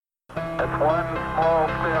It's one small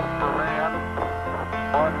step for man,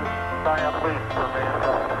 one giant leap for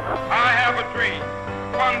mankind. I have a dream.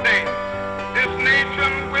 One day, this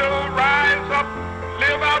nation will rise up,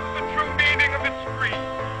 live out the true meaning of its creed.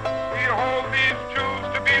 We hold these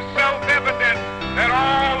truths to be self-evident that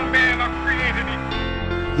all men are created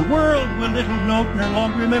equal. The world will no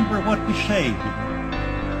longer remember what we say,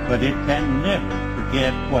 but it can never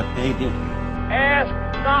forget what they did. Ask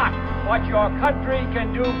not what your country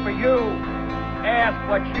can do for you. Ask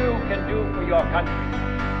what you can do for your country.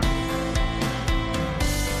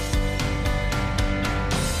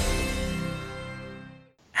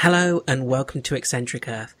 Hello and welcome to Eccentric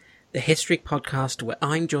Earth, the history podcast where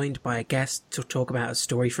I'm joined by a guest to talk about a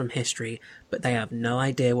story from history, but they have no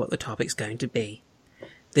idea what the topic's going to be.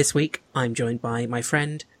 This week, I'm joined by my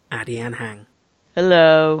friend, Addie Ann Hang.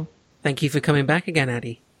 Hello. Thank you for coming back again,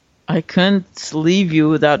 Addie. I couldn't leave you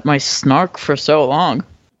without my snark for so long.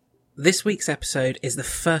 This week's episode is the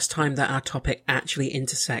first time that our topic actually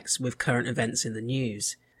intersects with current events in the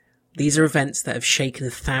news. These are events that have shaken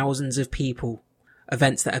thousands of people,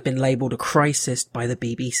 events that have been labelled a crisis by the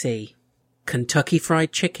BBC. Kentucky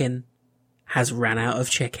Fried Chicken has ran out of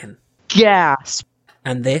chicken. Gasp!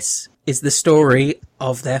 And this is the story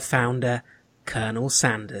of their founder, Colonel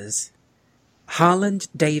Sanders. Harland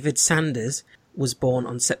David Sanders was born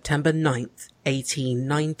on September 9th,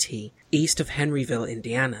 1890, east of Henryville,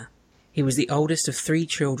 Indiana. He was the oldest of three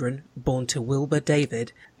children born to Wilbur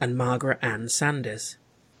David and Margaret Ann Sanders.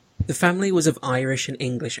 The family was of Irish and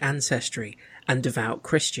English ancestry and devout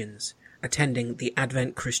Christians, attending the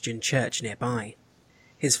Advent Christian Church nearby.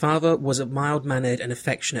 His father was a mild-mannered and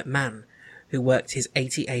affectionate man who worked his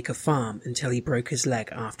 80-acre farm until he broke his leg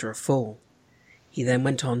after a fall. He then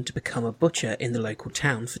went on to become a butcher in the local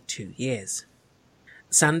town for 2 years.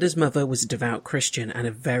 Sanders' mother was a devout Christian and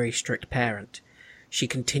a very strict parent. She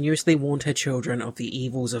continuously warned her children of the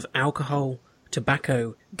evils of alcohol,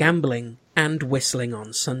 tobacco, gambling, and whistling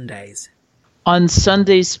on Sundays. On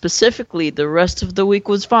Sundays specifically, the rest of the week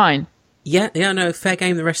was fine. Yeah, no, fair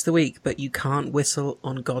game the rest of the week, but you can't whistle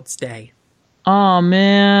on God's day. Aw,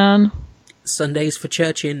 man. Sundays for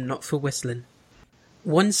churching, not for whistling.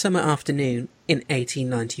 One summer afternoon in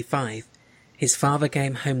 1895, his father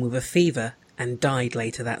came home with a fever and died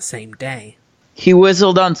later that same day. He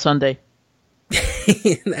whistled on Sunday.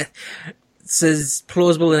 It's as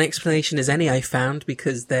plausible an explanation as any I found,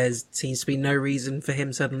 because there seems to be no reason for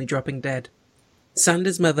him suddenly dropping dead.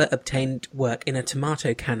 Sanders' mother obtained work in a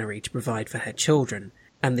tomato cannery to provide for her children,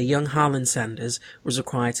 and the young Harland Sanders was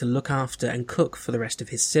required to look after and cook for the rest of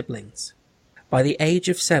his siblings. By the age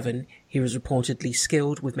of 7, he was reportedly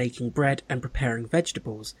skilled with making bread and preparing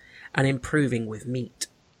vegetables, and improving with meat.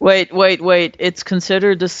 Wait. It's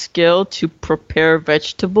considered a skill to prepare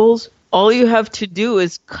vegetables? All you have to do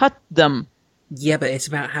is cut them. Yeah, but it's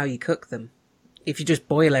about how you cook them. If you just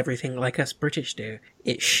boil everything like us British do,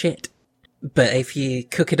 it's shit. But if you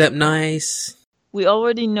cook it up nice... We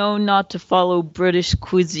already know not to follow British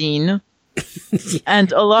cuisine.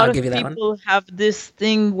 And a lot of people have this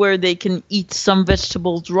thing where they can eat some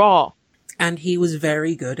vegetables raw. And he was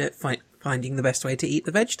very good at finding the best way to eat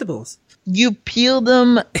the vegetables. You peel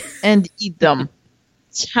them and eat them.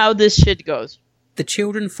 It's how this shit goes. The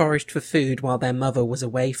children foraged for food while their mother was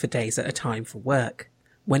away for days at a time for work.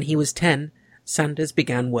 When he was 10, Sanders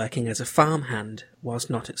began working as a farmhand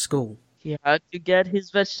whilst not at school. He had to get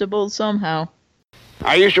his vegetables somehow.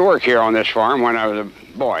 I used to work here on this farm when I was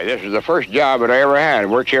a boy. This was the first job that I ever had. I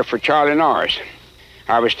worked here for Charlie Norris.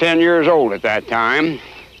 I was 10 years old at that time.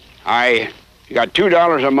 I got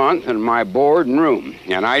 $2 a month in my board and room.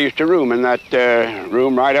 And I used to room in that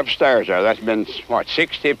room right upstairs there. That's been,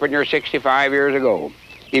 65 years ago.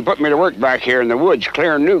 He put me to work back here in the woods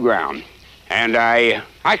clearing new ground. And I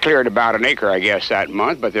cleared about an acre, I guess, that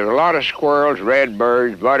month, but there were a lot of squirrels,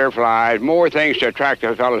 redbirds, butterflies, more things to attract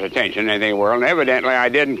the fellow's attention than anything in the world. And evidently, I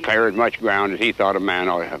didn't clear as much ground as he thought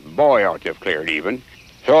a boy ought to have cleared even.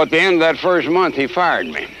 So at the end of that first month, he fired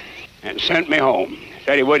me and sent me home.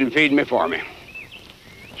 Said he wouldn't feed me for me.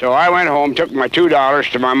 So I went home, took my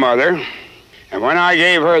 $2 to my mother, and when I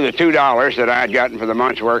gave her the $2 that I had gotten for the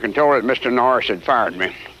month's work and told her that Mr. Norris had fired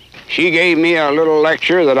me, she gave me a little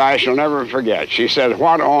lecture that I shall never forget. She said,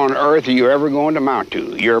 "What on earth are you ever going to amount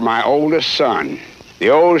to? You're my oldest son, the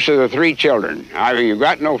oldest of the three children. You've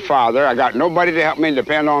got no father. I got nobody to help me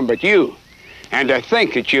depend on but you. And to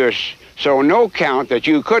think that you're so no count that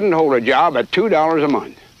you couldn't hold a job at $2 a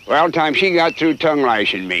month." Well, the time she got through tongue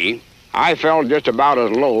lashing me, I felt just about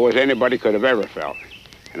as low as anybody could have ever felt.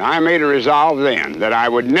 And I made a resolve then that I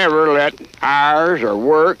would never let ours or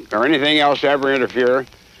work or anything else ever interfere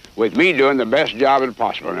with me doing the best job as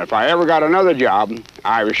possible. And if I ever got another job,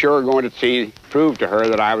 I was sure going to prove to her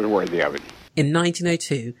that I was worthy of it. In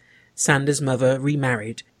 1902, Sanders' mother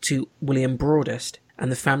remarried to William Broadust,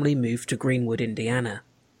 and the family moved to Greenwood, Indiana.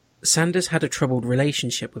 Sanders had a troubled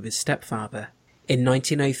relationship with his stepfather. In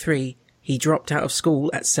 1903, he dropped out of school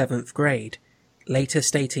at 7th grade, later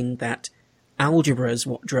stating that algebra's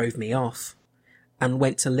what drove me off, and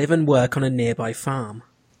went to live and work on a nearby farm.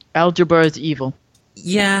 Algebra is evil.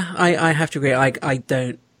 Yeah, I have to agree. I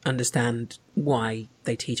don't understand why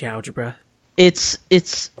they teach algebra. It's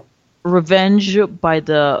revenge by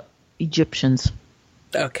the Egyptians.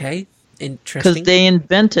 Okay, interesting. Because they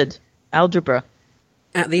invented algebra.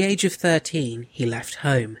 At the age of 13, he left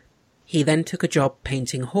home. He then took a job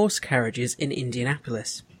painting horse carriages in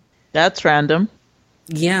Indianapolis. That's random.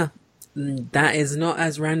 Yeah, that is not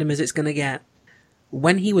as random as it's going to get.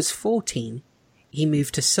 When he was 14, he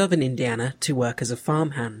moved to southern Indiana to work as a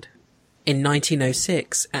farmhand. In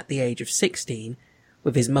 1906, at the age of 16,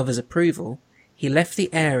 with his mother's approval, he left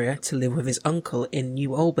the area to live with his uncle in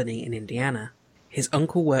New Albany in Indiana. His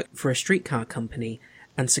uncle worked for a streetcar company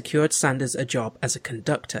and secured Sanders a job as a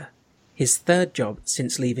conductor, his third job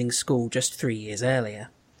since leaving school just 3 years earlier.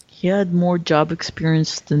 He had more job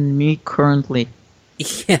experience than me currently.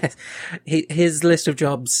 Yes, his list of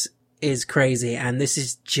jobs is crazy, and this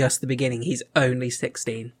is just the beginning. He's only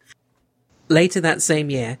 16. Later that same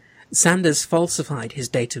year, Sanders falsified his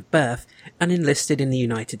date of birth and enlisted in the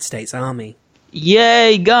United States Army.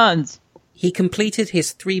 Yay, guns! He completed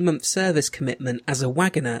his 3-month service commitment as a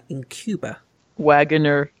wagoner in Cuba.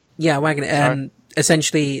 Wagoner. Yeah, wagoner.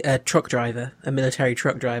 Essentially a truck driver, a military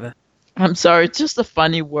truck driver. I'm sorry, it's just a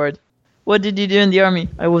funny word. What did you do in the army?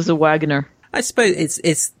 I was a wagoner. I suppose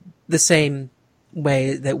it's the same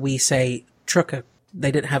way that we say trucker.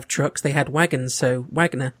 They didn't have trucks, they had wagons, so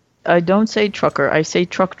wagoner. I don't say trucker, I say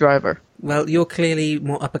truck driver. Well, you're clearly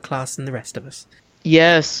more upper class than the rest of us.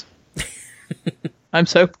 Yes. I'm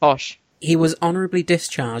so posh. He was honourably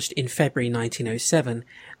discharged in February 1907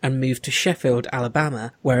 and moved to Sheffield,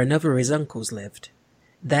 Alabama, where another of his uncles lived.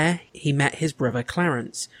 There, he met his brother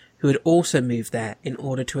Clarence, who had also moved there in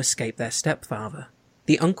order to escape their stepfather.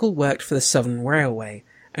 The uncle worked for the Southern Railway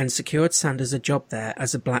and secured Sanders a job there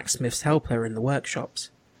as a blacksmith's helper in the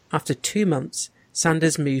workshops. After 2 months,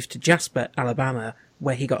 Sanders moved to Jasper, Alabama,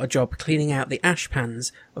 where he got a job cleaning out the ash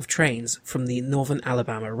pans of trains from the Northern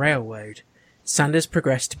Alabama Railroad. Sanders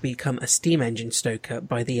progressed to become a steam engine stoker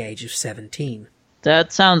by the age of 17.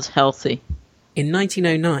 That sounds healthy. In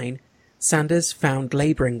 1909, Sanders found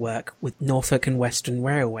labouring work with Norfolk and Western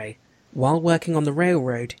Railway. While working on the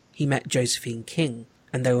railroad, he met Josephine King,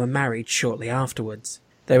 and they were married shortly afterwards.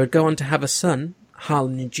 They would go on to have a son,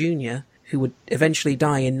 Harlan Jr., who would eventually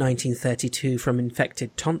die in 1932 from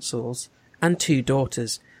infected tonsils, and 2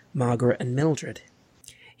 daughters, Margaret and Mildred.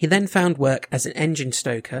 He then found work as an engine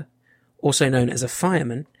stoker, also known as a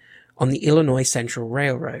fireman, on the Illinois Central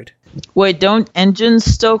Railroad. Wait, don't engine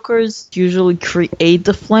stokers usually create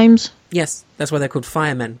the flames? Yes, that's why they're called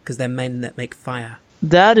firemen, because they're men that make fire.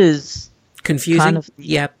 That is confusing. Kind of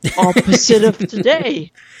yeah. Opposite of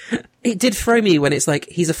today. It did throw me when it's like,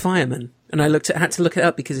 he's a fireman. And I had to look it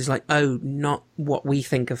up because it's like, oh, not what we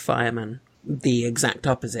think of firemen. The exact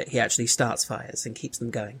opposite. He actually starts fires and keeps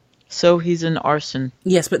them going. So he's an arson.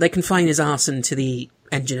 Yes, but they confine his arson to the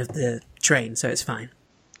engine of the train, so it's fine.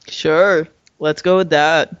 Sure, let's go with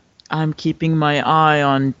that. I'm keeping my eye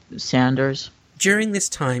on Sanders. During this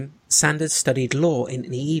time, Sanders studied law in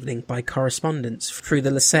the evening by correspondence through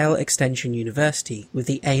the LaSalle Extension University with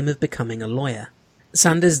the aim of becoming a lawyer.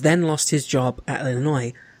 Sanders then lost his job at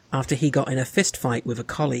Illinois after he got in a fist fight with a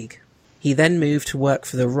colleague. He then moved to work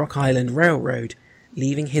for the Rock Island Railroad,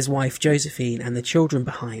 leaving his wife Josephine and the children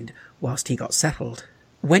behind whilst he got settled.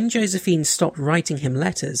 When Josephine stopped writing him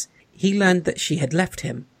letters, he learned that she had left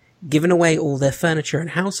him, given away all their furniture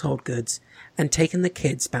and household goods, and taken the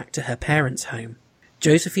kids back to her parents' home.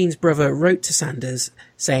 Josephine's brother wrote to Sanders,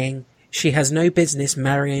 saying, "She has no business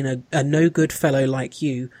marrying a no-good fellow like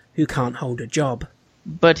you who can't hold a job."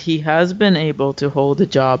 But he has been able to hold a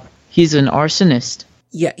job. He's an arsonist.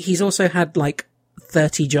 Yeah, he's also had like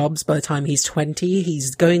 30 jobs by the time he's 20.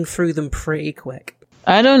 He's going through them pretty quick.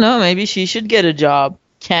 I don't know, maybe she should get a job.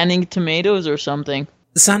 Canning tomatoes or something.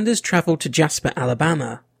 Sanders travelled to Jasper,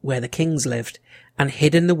 Alabama, where the Kings lived, and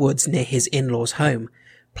hid in the woods near his in-laws' home,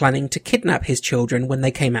 planning to kidnap his children when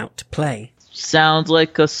they came out to play. Sounds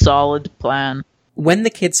like a solid plan. When the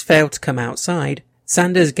kids failed to come outside,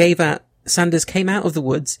 Sanders came out of the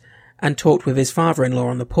woods and talked with his father-in-law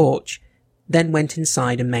on the porch, then went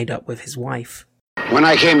inside and made up with his wife. When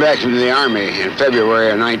I came back from the Army in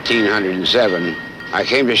February of 1907, I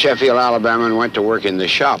came to Sheffield, Alabama, and went to work in the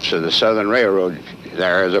shops of the Southern Railroad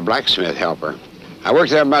there as a blacksmith helper. I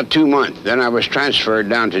worked there about 2 months. Then I was transferred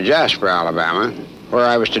down to Jasper, Alabama, where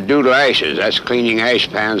I was to doodle ashes. That's cleaning ash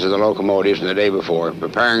pans of the locomotives the day before,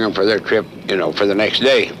 preparing them for their trip, for the next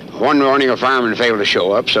day. One morning, a fireman failed to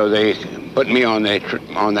show up, so they put me on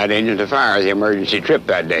that engine to fire the emergency trip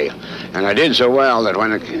that day. And I did so well that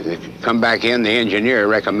when I come back in, the engineer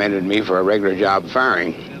recommended me for a regular job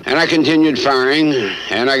firing. And I continued firing,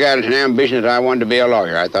 and I got an ambition that I wanted to be a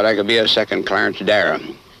lawyer. I thought I could be a second Clarence Darrow.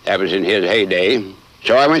 That was in his heyday.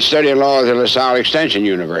 So I went studying law at the LaSalle Extension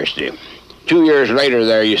University. 2 years later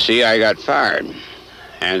there, you see, I got fired.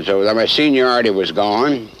 And so my seniority was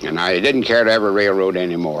gone, and I didn't care to ever railroad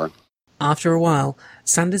anymore. After a while,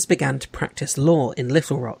 Sanders began to practice law in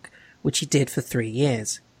Little Rock, which he did for 3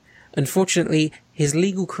 years. Unfortunately, his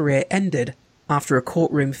legal career ended after a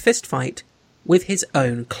courtroom fistfight with his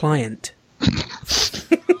own client.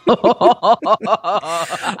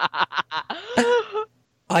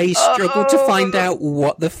 I struggled to find out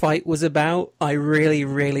what the fight was about. I really,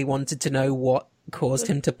 really wanted to know what caused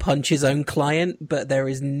him to punch his own client, but there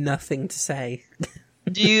is nothing to say.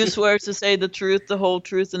 Do you swear to say the truth, the whole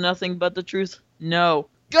truth, and nothing but the truth? No.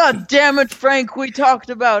 God damn it, Frank, we talked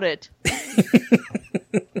about it!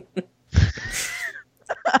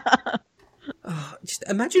 Oh, just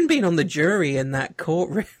imagine being on the jury in that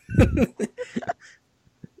courtroom.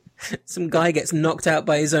 Some guy gets knocked out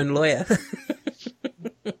by his own lawyer.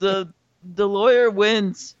 The lawyer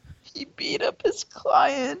wins. He beat up his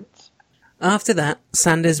client. After that,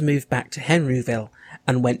 Sanders moved back to Henryville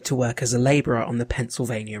and went to work as a labourer on the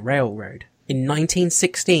Pennsylvania Railroad. In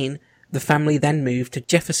 1916, the family then moved to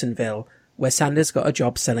Jeffersonville, where Sanders got a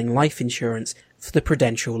job selling life insurance for the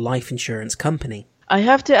Prudential Life Insurance Company. I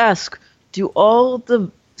have to ask, do all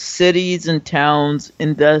the cities and towns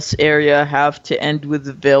in this area have to end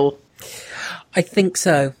with "ville"? I think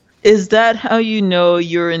so. Is that how you know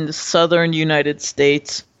you're in the southern United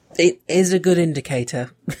States? It is a good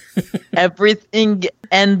indicator. Everything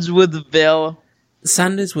ends with "ville."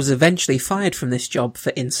 Sanders was eventually fired from this job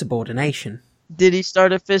for insubordination. Did he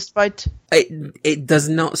start a fist fight? It does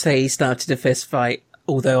not say he started a fist fight,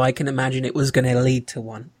 although I can imagine it was going to lead to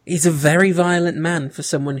one. He's a very violent man for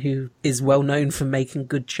someone who is well known for making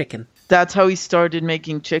good chicken. That's how he started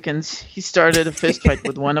making chickens. He started a fist fight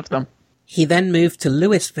with one of them. He then moved to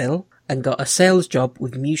Louisville and got a sales job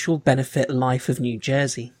with Mutual Benefit Life of New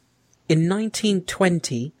Jersey. In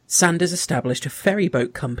 1920, Sanders established a ferry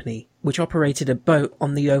boat company, which operated a boat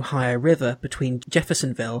on the Ohio River between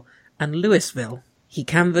Jeffersonville and Louisville. He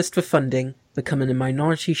canvassed for funding, becoming a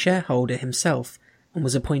minority shareholder himself, and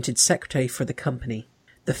was appointed secretary for the company.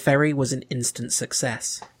 The ferry was an instant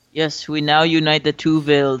success. Yes, we now unite the two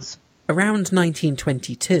villes. Around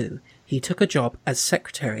 1922, he took a job as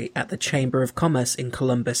secretary at the Chamber of Commerce in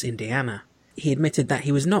Columbus, Indiana. He admitted that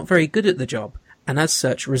he was not very good at the job, and as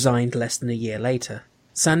such resigned less than a year later.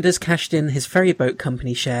 Sanders cashed in his ferryboat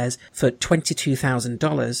company shares for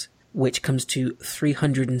 $22,000, which comes to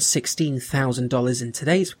 $316,000 in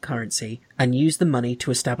today's currency, and used the money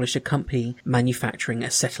to establish a company manufacturing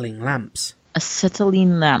acetylene lamps.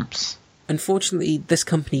 Acetylene lamps. Unfortunately, this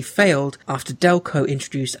company failed after Delco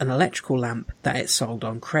introduced an electrical lamp that it sold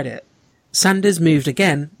on credit. Sanders moved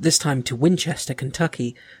again, this time to Winchester,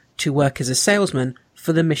 Kentucky, to work as a salesman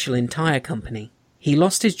for the Michelin Tire Company. He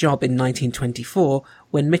lost his job in 1924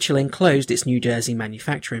 when Michelin closed its New Jersey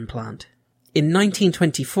manufacturing plant. In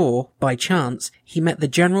 1924, by chance, he met the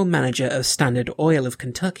general manager of Standard Oil of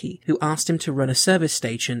Kentucky, who asked him to run a service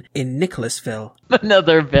station in Nicholasville.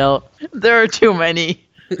 Another ville. There are too many.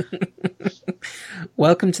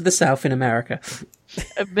 Welcome to the South in America.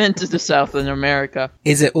 I've been to the South in America.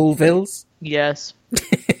 Is it all villes? Yes.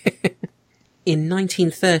 In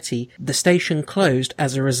 1930, the station closed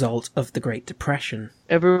as a result of the Great Depression.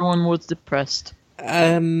 Everyone was depressed.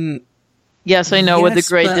 Yes, I know what the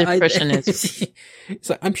Great Depression is.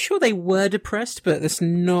 So I'm sure they were depressed, but that's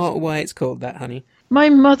not why it's called that, honey. My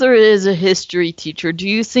mother is a history teacher. Do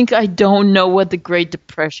you think I don't know what the Great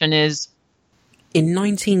Depression is? In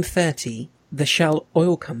 1930, the Shell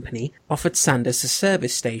Oil Company offered Sanders a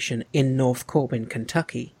service station in North Corbin,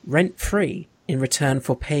 Kentucky, rent-free, in return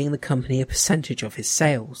for paying the company a percentage of his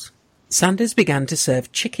sales. Sanders began to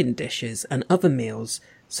serve chicken dishes and other meals,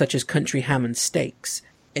 such as country ham and steaks.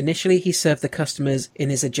 Initially, he served the customers in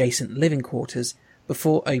his adjacent living quarters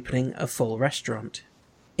before opening a full restaurant.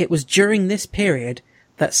 It was during this period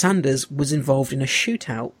that Sanders was involved in a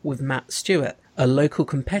shootout with Matt Stewart, a local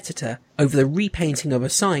competitor, over the repainting of a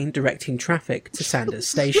sign directing traffic to Sanders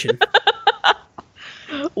Station.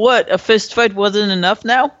 What, a fist fight wasn't enough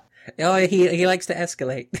now? Oh, he likes to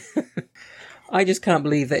escalate. I just can't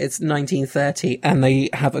believe that it's 1930 and they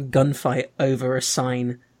have a gunfight over a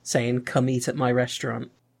sign saying, "Come eat at my restaurant."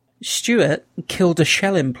 Stewart killed a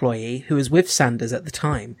Shell employee who was with Sanders at the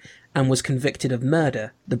time and was convicted of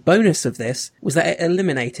murder. The bonus of this was that it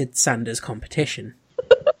eliminated Sanders' competition.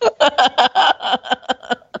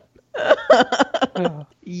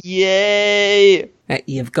 Yay!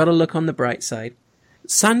 You've got to look on the bright side.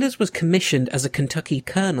 Sanders was commissioned as a Kentucky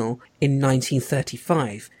colonel in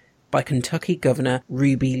 1935 by Kentucky Governor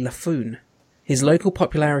Ruby Laffoon. His local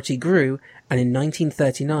popularity grew, and in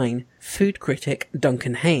 1939, food critic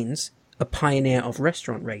Duncan Haynes, a pioneer of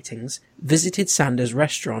restaurant ratings, visited Sanders'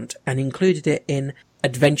 restaurant and included it in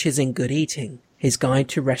Adventures in Good Eating, his guide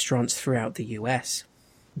to restaurants throughout the US.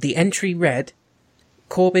 The entry read,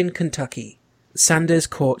 "Corbin, Kentucky, Sanders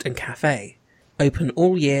Court and Cafe, open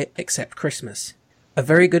all year except Christmas. A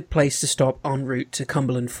very good place to stop en route to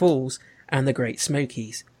Cumberland Falls and the Great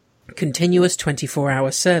Smokies. Continuous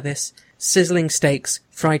 24-hour service, sizzling steaks,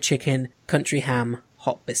 fried chicken, country ham,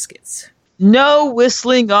 hot biscuits." No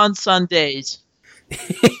whistling on Sundays.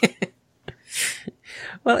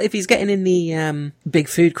 Well, if he's getting in the big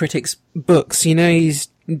food critics' books, he's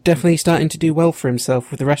definitely starting to do well for himself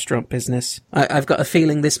with the restaurant business. I've got a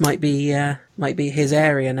feeling this might be his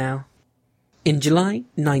area now. In July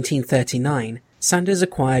 1939, Sanders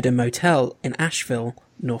acquired a motel in Asheville,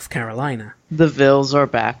 North Carolina. The Vills are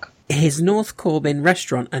back. His North Corbin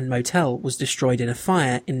restaurant and motel was destroyed in a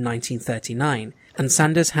fire in 1939, and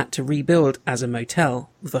Sanders had to rebuild as a motel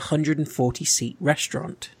with a 140-seat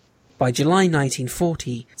restaurant. By July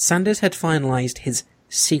 1940, Sanders had finalized his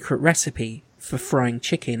secret recipe for frying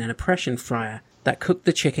chicken in a pressure fryer that cooked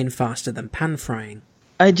the chicken faster than pan frying.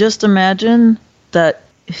 I just imagine that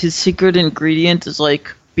his secret ingredient is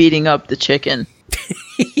like beating up the chicken.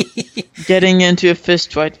 Getting into a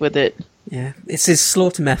fist fight with it. Yeah, it's his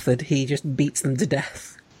slaughter method. He just beats them to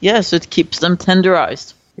death. Yes, it keeps them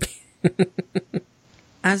tenderized.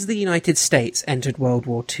 As the United States entered World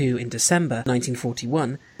War II in December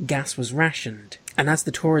 1941, gas was rationed, and as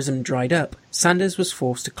the tourism dried up, Sanders was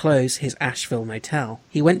forced to close his Asheville motel.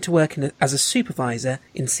 He went to work as a supervisor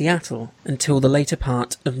in Seattle until the later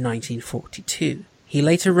part of 1942. He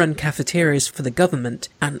later ran cafeterias for the government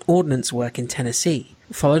and ordnance work in Tennessee,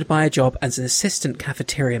 followed by a job as an assistant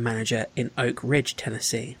cafeteria manager in Oak Ridge,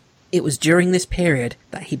 Tennessee. It was during this period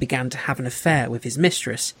that he began to have an affair with his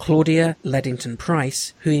mistress, Claudia Leddington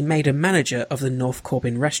Price, who he made a manager of the North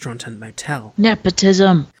Corbin restaurant and motel.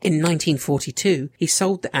 Nepotism. In 1942, he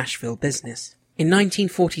sold the Asheville business. In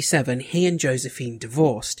 1947, he and Josephine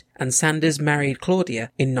divorced, and Sanders married Claudia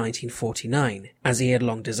in 1949, as he had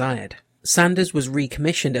long desired. Sanders was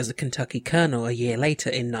recommissioned as a Kentucky colonel a year later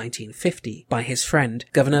in 1950 by his friend,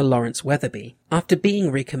 Governor Lawrence Weatherby. After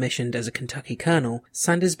being recommissioned as a Kentucky colonel,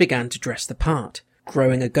 Sanders began to dress the part,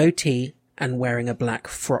 growing a goatee and wearing a black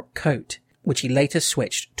frock coat, which he later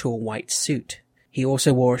switched to a white suit. He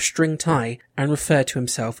also wore a string tie and referred to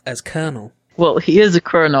himself as Colonel. Well, he is a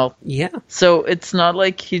colonel. Yeah. So it's not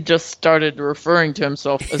like he just started referring to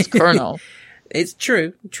himself as Colonel. It's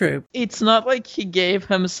true. It's not like he gave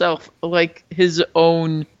himself, his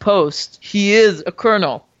own post. He is a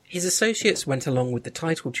colonel. His associates went along with the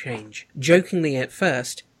title change, jokingly at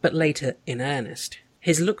first, but later in earnest.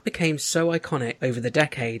 His look became so iconic over the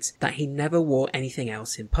decades that he never wore anything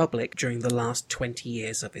else in public during the last 20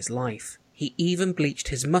 years of his life. He even bleached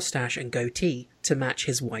his mustache and goatee to match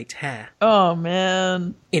his white hair. Oh,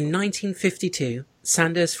 man. In 1952,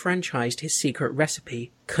 Sanders franchised his secret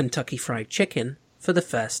recipe, Kentucky Fried Chicken, for the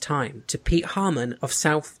first time to Pete Harmon of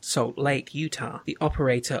South Salt Lake, Utah, the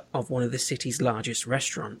operator of one of the city's largest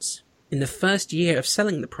restaurants. In the first year of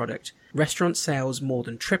selling the product, restaurant sales more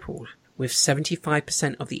than tripled, with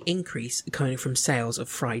 75% of the increase coming from sales of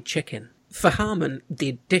fried chicken. For Harmon, the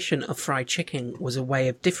addition of fried chicken was a way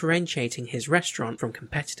of differentiating his restaurant from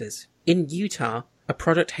competitors. In Utah, a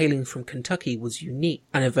product hailing from Kentucky was unique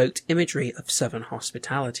and evoked imagery of Southern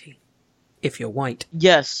hospitality. If you're white.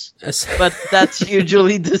 Yes, but that's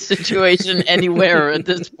usually the situation anywhere at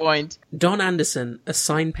this point. Don Anderson, a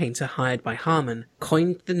sign painter hired by Harmon,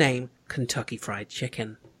 coined the name Kentucky Fried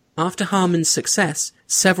Chicken. After Harmon's success,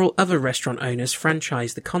 several other restaurant owners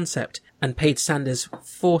franchised the concept and paid Sanders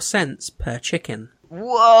 4 cents per chicken.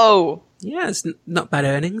 Whoa! Yeah, it's not bad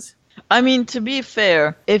earnings. I mean, to be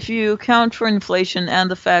fair, if you account for inflation and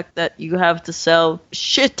the fact that you have to sell a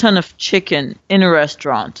shit ton of chicken in a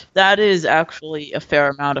restaurant, that is actually a fair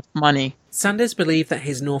amount of money. Sanders believed that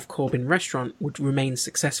his North Corbin restaurant would remain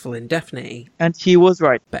successful indefinitely. And he was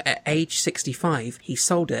right. But at age 65, he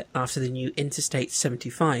sold it after the new Interstate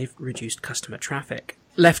 75 reduced customer traffic.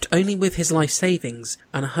 Left only with his life savings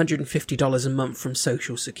and $150 a month from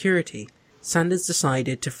Social Security, Sanders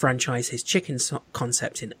decided to franchise his chicken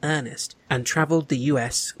concept in earnest and travelled the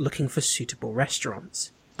US looking for suitable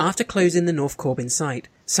restaurants. After closing the North Corbin site,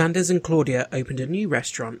 Sanders and Claudia opened a new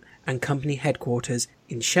restaurant and company headquarters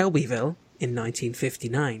in Shelbyville in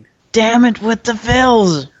 1959. Damn it with the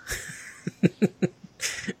Vills!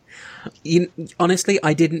 Honestly,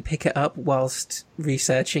 I didn't pick it up whilst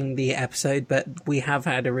researching the episode, but we have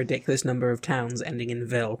had a ridiculous number of towns ending in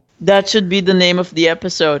Ville. That should be the name of the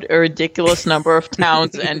episode, a ridiculous number of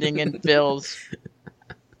towns ending in Vills.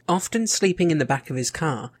 Often sleeping in the back of his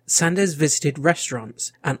car, Sanders visited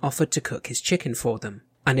restaurants and offered to cook his chicken for them,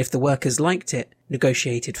 and if the workers liked it,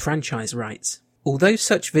 negotiated franchise rights. Although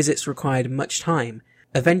such visits required much time,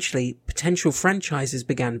 eventually potential franchisers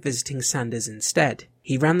began visiting Sanders instead.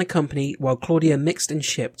 He ran the company while Claudia mixed and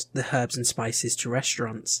shipped the herbs and spices to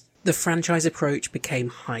restaurants. The franchise approach became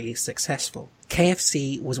highly successful.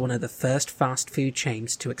 KFC was one of the first fast food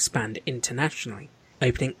chains to expand internationally,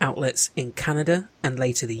 opening outlets in Canada and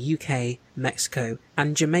later the UK, Mexico,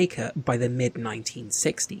 and Jamaica by the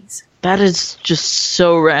mid-1960s. That is just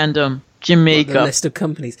so random. Jamaica. The list of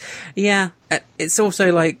companies. Yeah, it's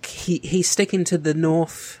also like he's sticking to the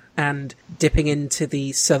north and dipping into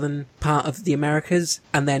the southern part of the Americas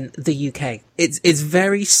and then the UK. It's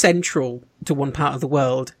very central to one part of the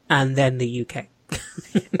world and then the UK.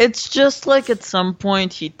 It's just like at some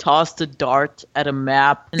point he tossed a dart at a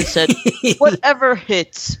map and said, whatever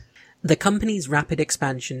hits. The company's rapid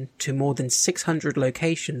expansion to more than 600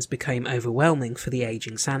 locations became overwhelming for the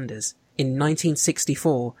aging Sanders. In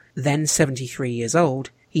 1964, then 73 years old,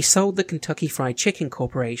 he sold the Kentucky Fried Chicken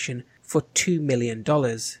Corporation for $2 million,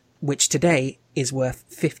 which today is worth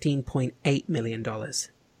 $15.8 million.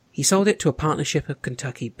 He sold it to a partnership of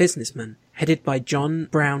Kentucky businessmen, headed by John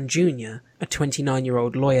Brown Jr., a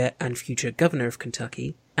 29-year-old lawyer and future governor of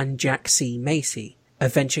Kentucky, and Jack C. Macy, a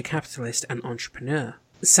venture capitalist and entrepreneur.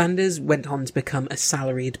 Sanders went on to become a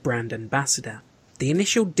salaried brand ambassador. The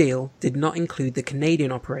initial deal did not include the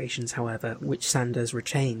Canadian operations, however, which Sanders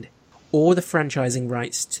retained, or the franchising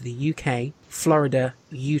rights to the UK, Florida,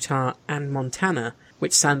 Utah, and Montana,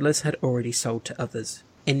 which Sanders had already sold to others.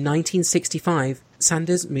 In 1965,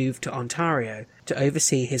 Sanders moved to Ontario to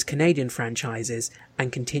oversee his Canadian franchises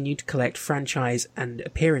and continued to collect franchise and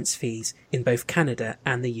appearance fees in both Canada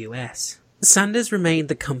and the US. Sanders remained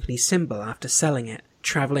the company's symbol after selling it,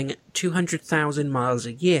 travelling 200,000 miles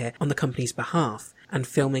a year on the company's behalf and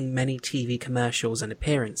filming many TV commercials and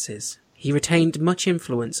appearances. He retained much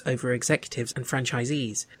influence over executives and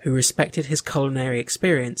franchisees who respected his culinary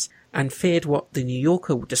experience and feared what the New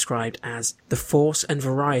Yorker described as the force and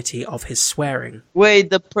variety of his swearing. Wait,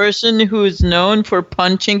 the person who's known for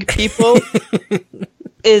punching people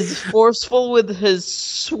is forceful with his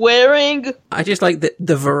swearing? I just like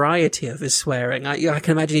the variety of his swearing. I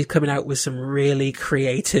can imagine he's coming out with some really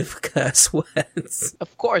creative curse words.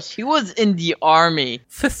 Of course, he was in the army.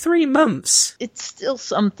 For 3 months. It's still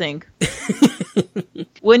something.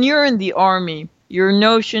 When you're in the army, your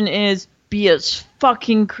notion is be as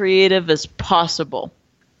fucking creative as possible.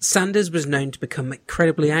 Sanders was known to become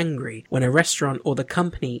incredibly angry when a restaurant or the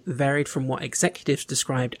company varied from what executives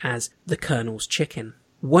described as the Colonel's chicken.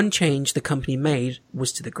 One change the company made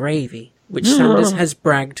was to the gravy, which Sanders has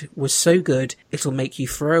bragged was so good it'll make you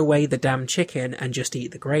throw away the damn chicken and just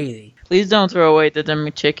eat the gravy. Please don't throw away the damn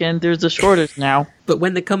chicken, there's a shortage now. But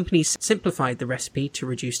when the company simplified the recipe to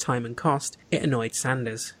reduce time and cost, it annoyed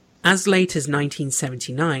Sanders. As late as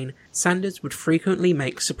 1979, Sanders would frequently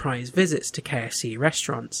make surprise visits to KFC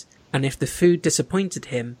restaurants, and if the food disappointed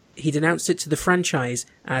him, he denounced it to the franchise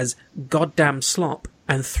as goddamn slop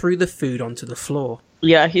and threw the food onto the floor.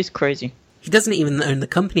 Yeah, he's crazy. He doesn't even own the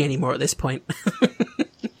company anymore at this point.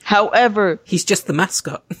 However, he's just the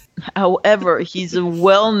mascot. However, he's a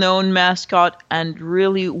well-known mascot, and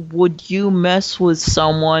really, would you mess with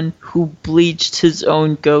someone who bleached his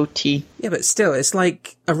own goatee? Yeah, but still, it's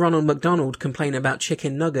like a Ronald McDonald complaining about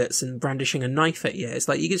chicken nuggets and brandishing a knife at you. It's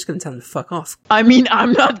like, you're just going to tell him to fuck off. I mean,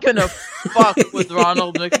 I'm not going to fuck with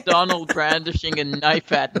Ronald McDonald brandishing a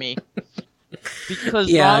knife at me. Because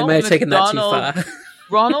yeah, Ronald I may have taken that too far.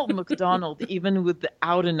 Ronald McDonald, even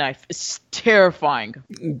without a knife, is terrifying.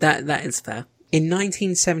 That is fair. In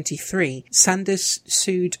 1973, Sanders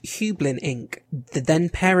sued Hublin Inc., the then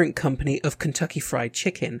parent company of Kentucky Fried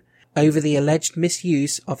Chicken, over the alleged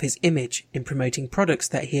misuse of his image in promoting products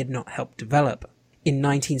that he had not helped develop. In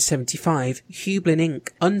 1975, Hublin Inc.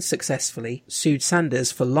 unsuccessfully sued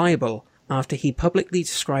Sanders for libel after he publicly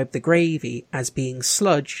described the gravy as being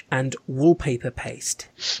sludge and wallpaper paste.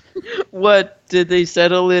 What, did they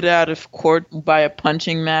settle it out of court by a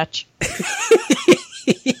punching match?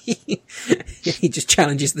 He just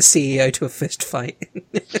challenges the CEO to a fist fight.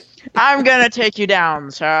 I'm gonna take you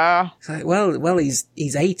down, sir. It's like, well, he's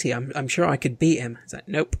 80. I'm sure I could beat him. It's like,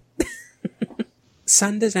 nope.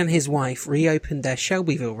 Sanders and his wife reopened their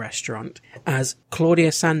Shelbyville restaurant as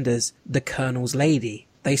Claudia Sanders, the Colonel's Lady.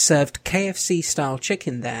 They served KFC-style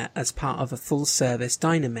chicken there as part of a full-service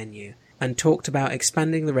diner menu, and talked about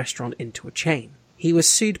expanding the restaurant into a chain. He was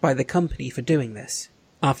sued by the company for doing this.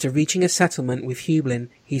 After reaching a settlement with Hublin,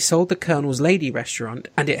 he sold the Colonel's Lady restaurant,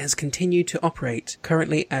 and it has continued to operate,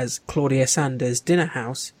 currently as Claudia Sanders Dinner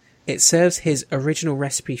House. It serves his original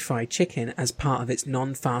recipe fried chicken as part of its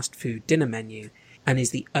non-fast food dinner menu, and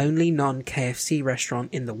is the only non-KFC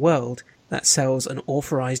restaurant in the world that sells an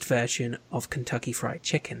authorized version of Kentucky Fried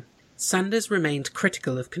Chicken. Sanders remained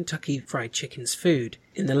critical of Kentucky Fried Chicken's food.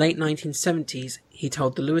 In the late 1970s, he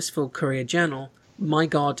told the Louisville Courier-Journal, "My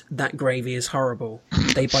God, that gravy is horrible.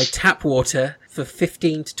 They buy tap water for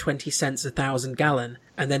 15 to 20 cents a 1,000 gallon,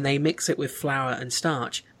 and then they mix it with flour and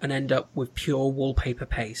starch and end up with pure wallpaper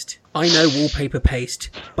paste. I know wallpaper paste,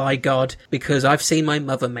 by God, because I've seen my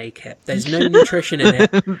mother make it. There's no nutrition in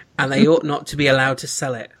it, and they ought not to be allowed to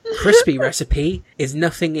sell it. Crispy recipe is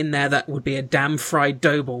nothing in there that would be a damn fried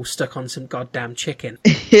dough ball stuck on some goddamn chicken."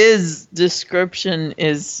 His description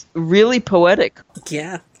is really poetic.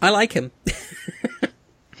 Yeah, I like him.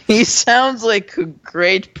 He sounds like a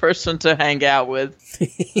great person to hang out with.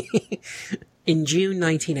 In June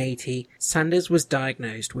 1980, Sanders was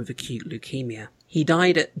diagnosed with acute leukemia. He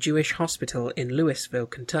died at Jewish Hospital in Louisville,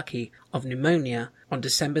 Kentucky, of pneumonia on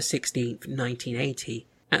December 16, 1980,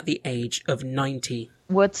 at the age of 90.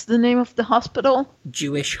 What's the name of the hospital?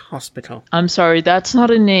 Jewish Hospital. I'm sorry, that's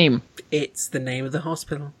not a name. It's the name of the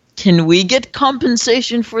hospital. Can we get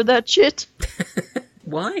compensation for that shit?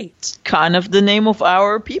 Why? It's kind of the name of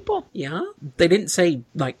our people. Yeah? They didn't say,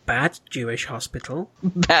 like, bad Jewish hospital.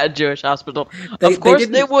 Bad Jewish hospital. They Of course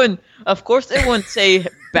didn't- they wouldn't. Of course they wouldn't say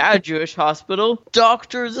bad Jewish hospital.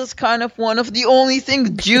 Doctors is kind of one of the only things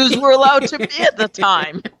Jews were allowed to be at the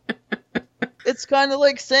time. It's kind of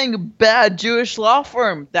like saying bad Jewish law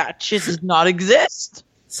firm. That shit does not exist.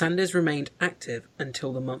 Sanders remained active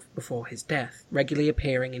until the month before his death, regularly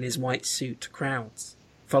appearing in his white suit to crowds.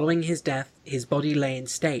 Following his death, his body lay in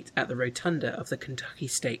state at the rotunda of the Kentucky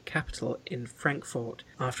State Capitol in Frankfort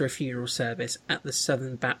after a funeral service at the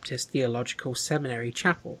Southern Baptist Theological Seminary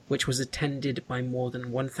Chapel, which was attended by more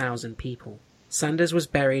than 1,000 people. Sanders was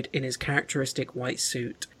buried in his characteristic white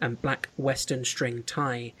suit and black western string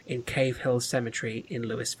tie in Cave Hill Cemetery in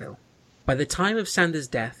Louisville. By the time of Sanders'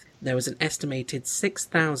 death, there was an estimated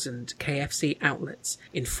 6,000 KFC outlets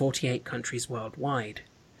in 48 countries worldwide,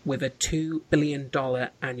 with a $2 billion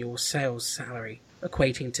annual sales salary,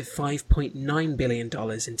 equating to $5.9 billion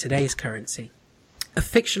in today's currency. A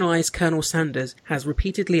fictionalized Colonel Sanders has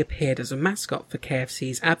repeatedly appeared as a mascot for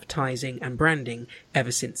KFC's advertising and branding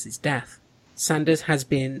ever since his death. Sanders has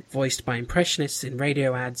been voiced by impressionists in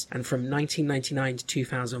radio ads, and from 1999 to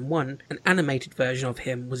 2001, an animated version of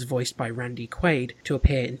him was voiced by Randy Quaid to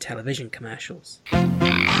appear in television commercials.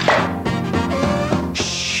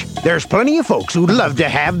 There's plenty of folks who'd love to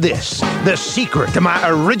have this, the secret to my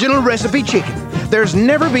original recipe chicken. There's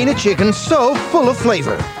never been a chicken so full of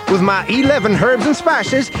flavor. With my 11 herbs and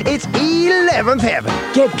spices, it's 11th heaven.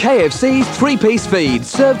 Get KFC's 3-piece feed,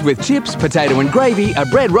 served with chips, potato and gravy, a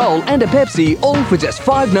bread roll and a Pepsi, all for just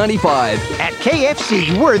 $5.95. At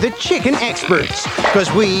KFC, we're the chicken experts,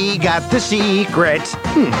 'cause we got the secret.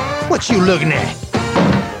 What you looking at?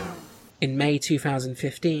 In May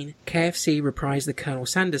 2015, KFC reprised the Colonel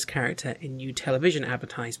Sanders character in new television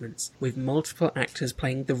advertisements, with multiple actors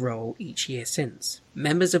playing the role each year since.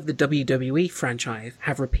 Members of the WWE franchise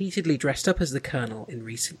have repeatedly dressed up as the Colonel in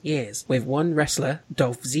recent years, with one wrestler,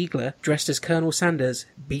 Dolph Ziggler, dressed as Colonel Sanders,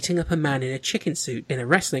 beating up a man in a chicken suit in a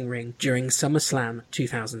wrestling ring during SummerSlam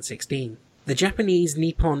 2016. The Japanese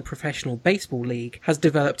Nippon Professional Baseball League has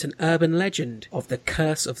developed an urban legend of the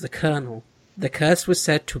Curse of the Colonel. The curse was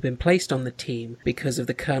said to have been placed on the team because of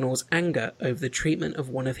the Colonel's anger over the treatment of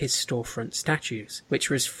one of his storefront statues, which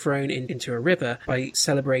was thrown into a river by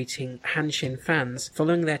celebrating Hanshin fans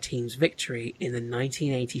following their team's victory in the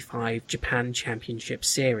 1985 Japan Championship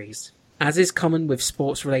Series. As is common with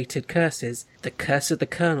sports-related curses, the Curse of the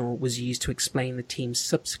Colonel was used to explain the team's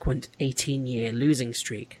subsequent 18-year losing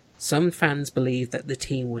streak. Some fans believed that the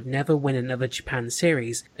team would never win another Japan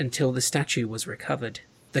Series until the statue was recovered.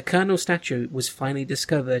 The Colonel statue was finally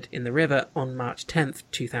discovered in the river on March 10,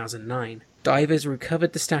 2009. Divers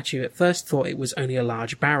recovered the statue at first thought it was only a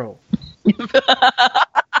large barrel.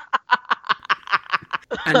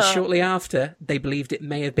 And shortly after, they believed it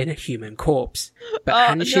may have been a human corpse. But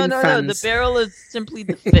Hanshin fans... No, the barrel is simply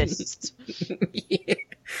the fist. Yeah.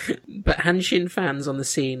 But Hanshin fans on the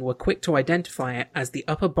scene were quick to identify it as the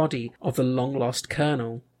upper body of the long-lost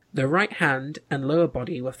colonel. The right hand and lower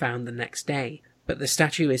body were found the next day, but the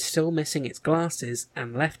statue is still missing its glasses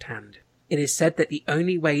and left hand. It is said that the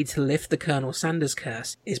only way to lift the Colonel Sanders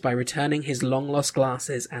curse is by returning his long-lost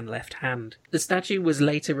glasses and left hand. The statue was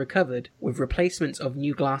later recovered, with replacements of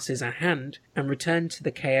new glasses and hand, and returned to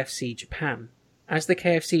the KFC Japan. As the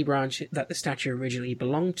KFC branch that the statue originally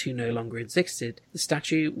belonged to no longer existed, the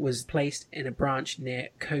statue was placed in a branch near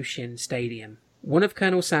Koshin Stadium. One of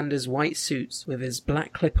Colonel Sanders' white suits with his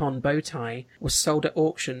black clip-on bow tie was sold at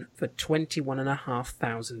auction for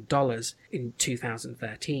 $21,500 in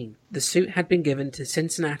 2013. The suit had been given to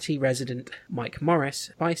Cincinnati resident Mike Morris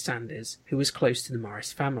by Sanders, who was close to the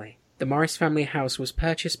Morris family. The Morris family house was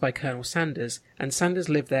purchased by Colonel Sanders, and Sanders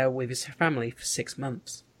lived there with his family for 6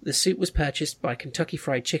 months. The suit was purchased by Kentucky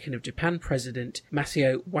Fried Chicken of Japan president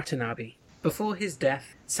Masao Watanabe. Before his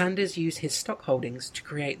death, Sanders used his stock holdings to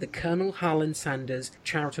create the Colonel Harlan Sanders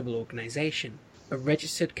Charitable Organization, a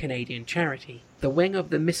registered Canadian charity. The wing of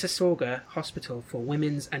the Mississauga Hospital for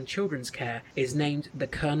Women's and Children's Care is named the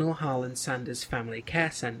Colonel Harlan Sanders Family Care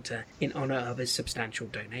Center in honor of his substantial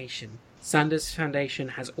donation. Sanders Foundation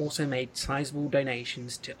has also made sizable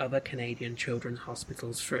donations to other Canadian children's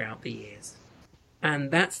hospitals throughout the years.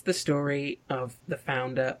 And that's the story of the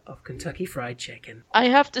founder of Kentucky Fried Chicken. I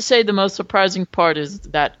have to say the most surprising part is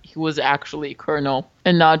that he was actually a colonel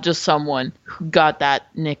and not just someone who got that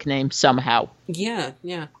nickname somehow. Yeah.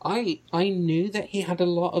 I knew that he had a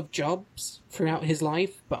lot of jobs throughout his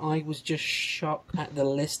life, but I was just shocked at the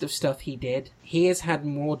list of stuff he did. He has had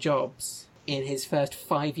more jobs in his first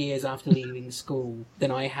 5 years after leaving school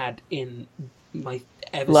than I had in my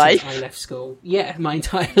life? Since I left school. Yeah, my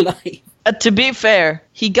entire life. To be fair,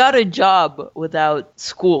 he got a job without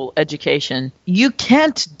school education. You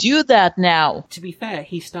can't do that now. To be fair,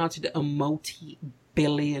 he started a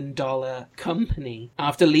multi-billion-dollar company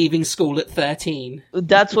after leaving school at 13.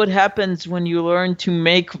 That's what happens when you learn to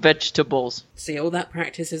make vegetables. See, all that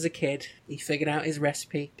practice as a kid, he figured out his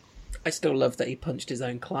recipe. I still love that he punched his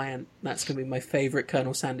own client. That's going to be my favourite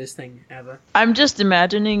Colonel Sanders thing ever. I'm just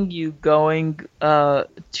imagining you going to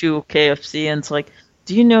KFC and it's like,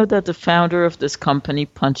 do you know that the founder of this company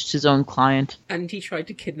punched his own client? And he tried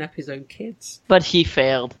to kidnap his own kids. But he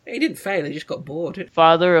failed. He didn't fail, he just got bored.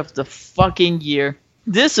 Father of the fucking year.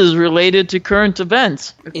 This is related to current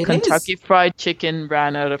events. Kentucky Fried Chicken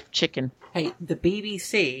ran out of chicken. Hey, the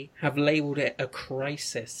BBC have labelled it a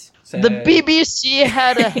crisis. So... The BBC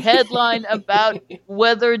had a headline about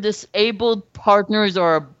whether disabled partners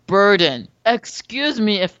are a burden. Excuse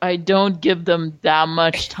me if I don't give them that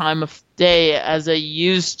much time of day as I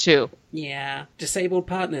used to. Yeah, disabled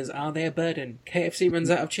partners, are they a burden? KFC runs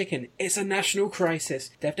out of chicken. It's a national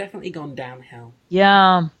crisis. They've definitely gone downhill.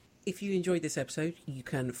 Yeah. If you enjoyed this episode, you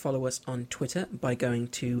can follow us on Twitter by going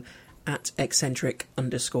to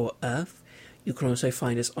 @eccentric_earth. You can also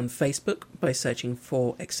find us on Facebook by searching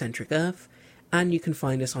for Eccentric Earth, and you can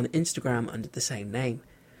find us on Instagram under the same name.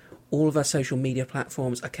 All of our social media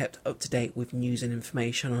platforms are kept up to date with news and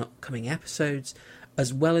information on upcoming episodes,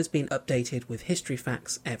 as well as being updated with history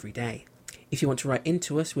facts every day. If you want to write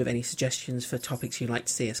into us with any suggestions for topics you'd like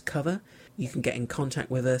to see us cover, you can get in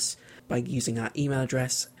contact with us by using our email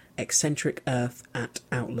address,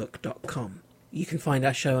 eccentricearth@outlook.com. You can find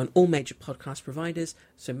our show on all major podcast providers,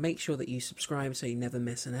 so make sure that you subscribe so you never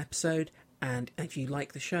miss an episode. And if you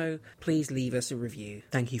like the show, please leave us a review.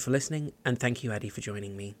 Thank you for listening, and thank you, Eddie, for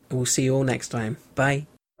joining me. And we'll see you all next time. Bye.